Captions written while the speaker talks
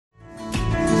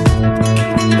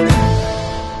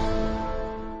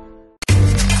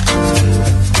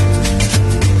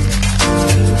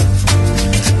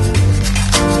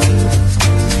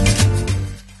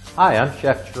Hi, I'm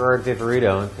Chef Gerard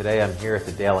Viverito, and today I'm here at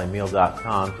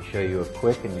thedailymeal.com to show you a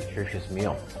quick and nutritious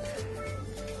meal.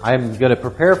 I'm going to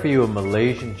prepare for you a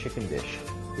Malaysian chicken dish.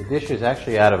 The dish is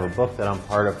actually out of a book that I'm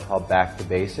part of called Back to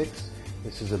Basics.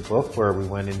 This is a book where we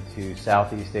went into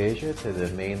Southeast Asia, to the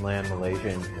mainland Malaysia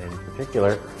in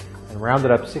particular, and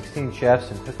rounded up 16 chefs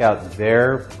and took out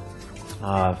their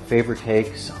favorite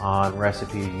takes on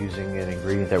recipes using an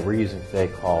ingredient that we're using today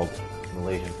called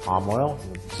Malaysian palm oil,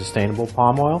 sustainable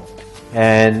palm oil.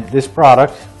 And this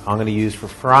product I'm going to use for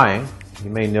frying. You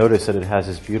may notice that it has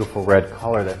this beautiful red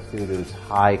color that's due to its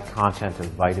high content of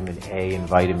vitamin A and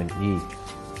vitamin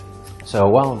E. So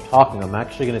while I'm talking, I'm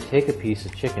actually going to take a piece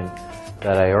of chicken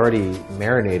that I already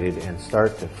marinated and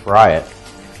start to fry it.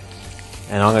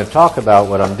 And I'm going to talk about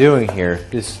what I'm doing here.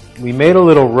 We made a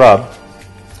little rub.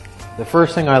 The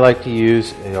first thing I like to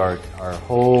use are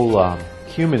whole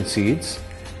cumin seeds.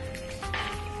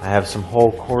 I have some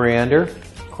whole coriander.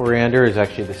 Coriander is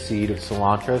actually the seed of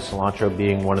cilantro, cilantro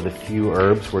being one of the few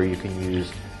herbs where you can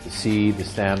use the seed, the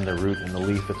stem, the root, and the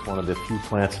leaf. It's one of the few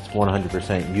plants that's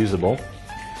 100% usable.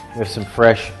 We have some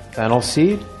fresh fennel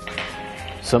seed,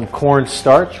 some corn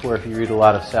starch, where if you read a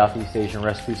lot of Southeast Asian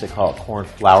recipes, they call it corn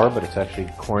flour, but it's actually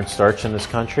corn starch in this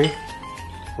country.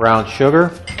 Brown sugar,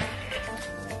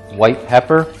 white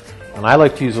pepper, and I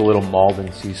like to use a little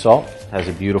Malden sea salt. It has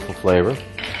a beautiful flavor.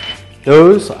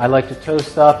 Those I like to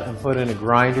toast up and put in a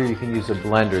grinder. You can use a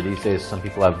blender. These days some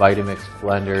people have Vitamix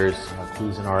blenders,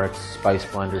 Cuisinart spice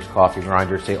blenders, coffee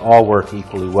grinders. They all work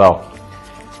equally well.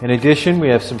 In addition, we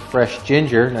have some fresh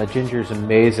ginger. Now ginger is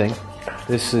amazing.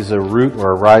 This is a root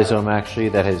or a rhizome actually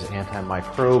that is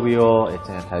antimicrobial, it's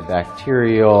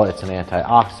antibacterial, it's an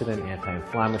antioxidant,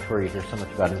 anti-inflammatory. You hear so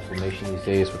much about inflammation these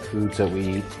days with foods that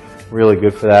we eat. Really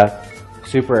good for that.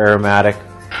 Super aromatic.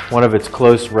 One of its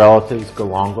close relatives,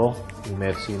 galangal. You may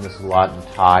have seen this a lot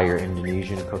in Thai or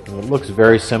Indonesian cooking. It looks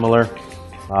very similar.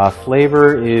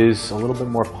 Flavor is a little bit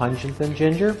more pungent than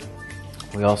ginger.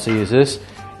 We also use this.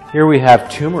 Here we have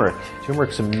turmeric.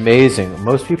 Turmeric's amazing.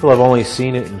 Most people have only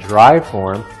seen it in dry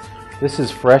form. This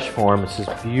is fresh form. It's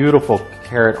this beautiful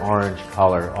carrot orange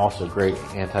color. Also great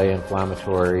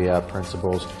anti-inflammatory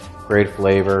principles. Great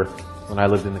flavor. When I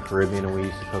lived in the Caribbean and we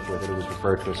used to cook with it, it was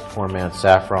referred to as poor man's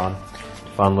saffron.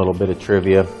 Fun little bit of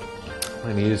trivia.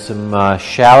 I'm going to use some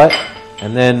shallot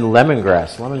and then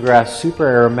lemongrass. Lemongrass, super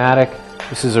aromatic.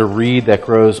 This is a reed that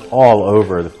grows all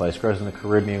over the place. Grows in the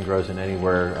Caribbean, grows in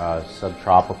anywhere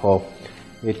subtropical.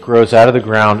 It grows out of the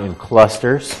ground in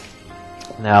clusters.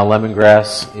 Now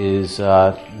lemongrass is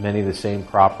many of the same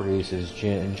properties as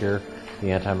ginger, the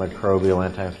antimicrobial,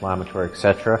 anti-inflammatory,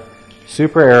 etc.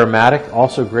 Super aromatic,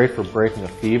 also great for breaking a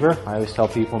fever. I always tell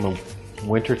people in the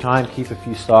wintertime, keep a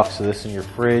few stalks of this in your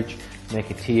fridge, make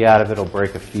a tea out of it, it'll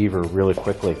break a fever really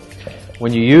quickly.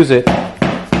 When you use it,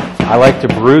 I like to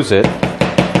bruise it.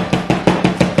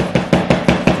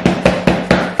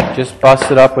 Just bust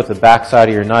it up with the backside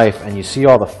of your knife and you see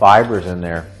all the fibers in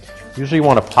there. Usually you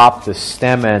want to pop the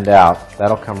stem end out.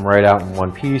 That'll come right out in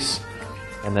one piece,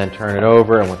 and then turn it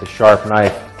over and with a sharp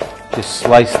knife, just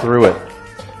slice through it.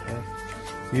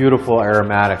 Beautiful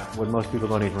aromatic. What most people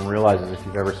don't even realize is if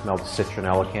you've ever smelled a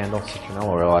citronella candle, citronella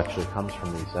oil actually comes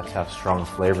from these. That's how strong a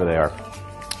flavor they are.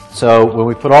 So when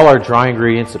we put all our dry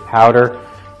ingredients, the powder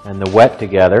and the wet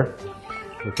together,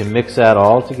 we can mix that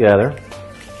all together.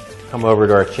 Come over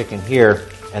to our chicken here,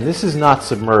 and this is not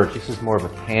submerged. This is more of a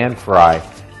pan fry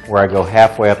where I go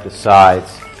halfway up the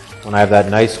sides. When I have that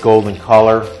nice golden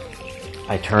color,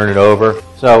 I turn it over.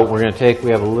 So we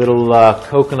have a little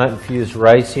coconut infused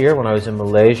rice here. When I was in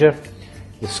Malaysia,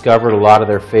 discovered a lot of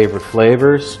their favorite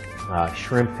flavors.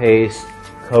 Shrimp paste,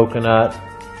 coconut,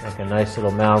 like a nice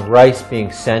little mound. Rice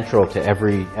being central to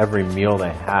every meal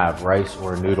they have, rice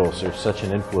or noodles. There's such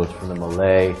an influence from the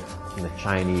Malay, from the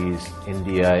Chinese,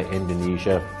 India,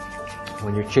 Indonesia.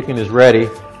 When your chicken is ready,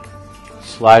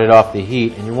 slide it off the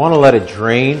heat, and you want to let it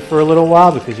drain for a little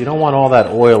while because you don't want all that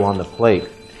oil on the plate.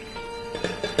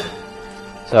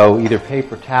 So either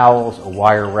paper towels, a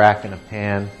wire rack in a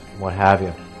pan, what have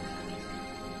you.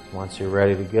 Once you're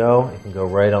ready to go, it can go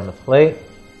right on the plate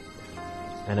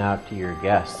and out to your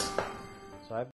guests.